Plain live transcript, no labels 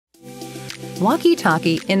Walkie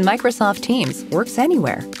Talkie in Microsoft Teams works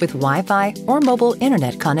anywhere with Wi-Fi or mobile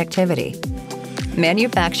internet connectivity.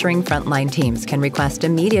 Manufacturing frontline teams can request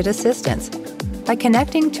immediate assistance by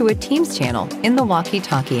connecting to a Teams channel in the Walkie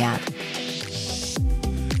Talkie app.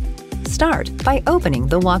 Start by opening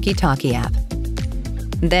the Walkie Talkie app.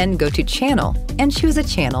 Then go to Channel and choose a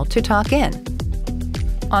channel to talk in.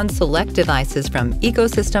 On select devices from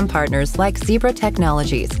ecosystem partners like Zebra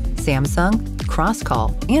Technologies, Samsung,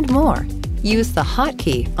 Crosscall, and more, use the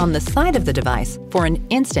hotkey on the side of the device for an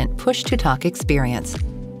instant push-to-talk experience.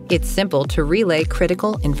 It's simple to relay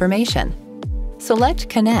critical information. Select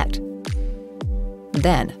Connect.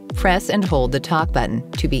 Then, press and hold the talk button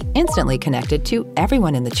to be instantly connected to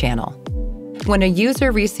everyone in the channel. When a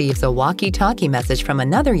user receives a walkie-talkie message from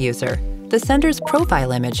another user, the sender's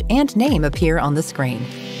profile image and name appear on the screen.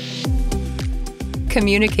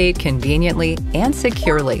 Communicate conveniently and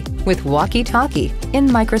securely with Walkie Talkie in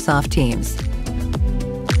Microsoft Teams.